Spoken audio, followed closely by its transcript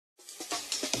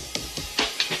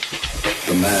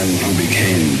man who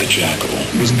became the Jackal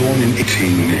was born in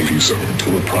 1887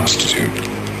 to a prostitute.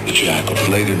 The Jackal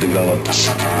later developed a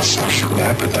social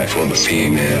appetite for the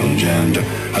female gender,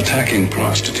 attacking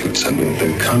prostitutes and with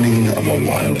the cunning of a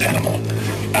wild animal.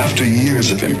 After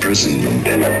years of imprisonment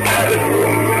in a padded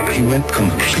room, he went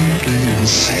completely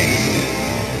insane,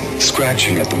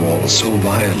 scratching at the walls so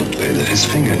violently that his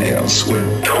fingernails were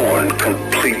torn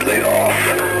completely off.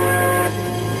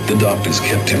 The doctors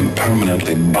kept him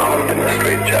permanently bound in a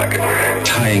straitjacket,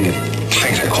 tying it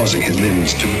tighter, causing his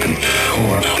limbs to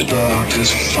contort. The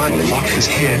doctors finally locked his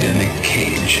head in a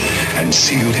cage and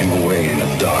sealed him away in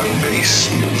a dark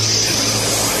basement.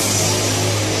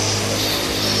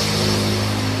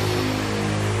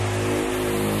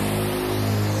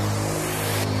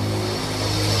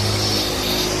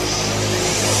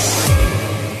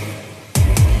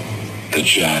 The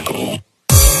Jackal.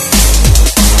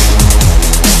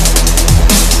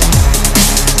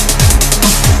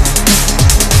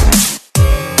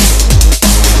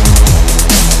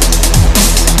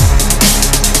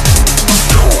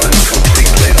 Torn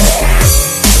completely off.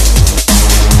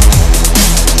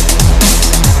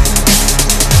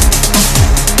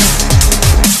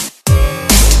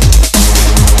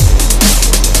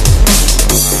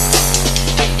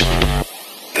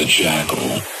 The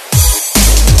Jackal.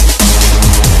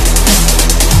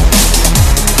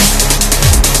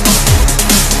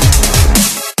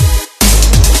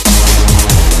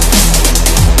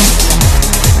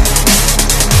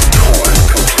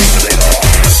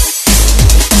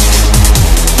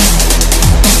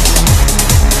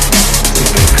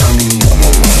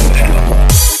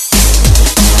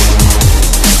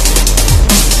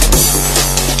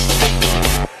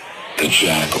 The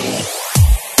Jackal.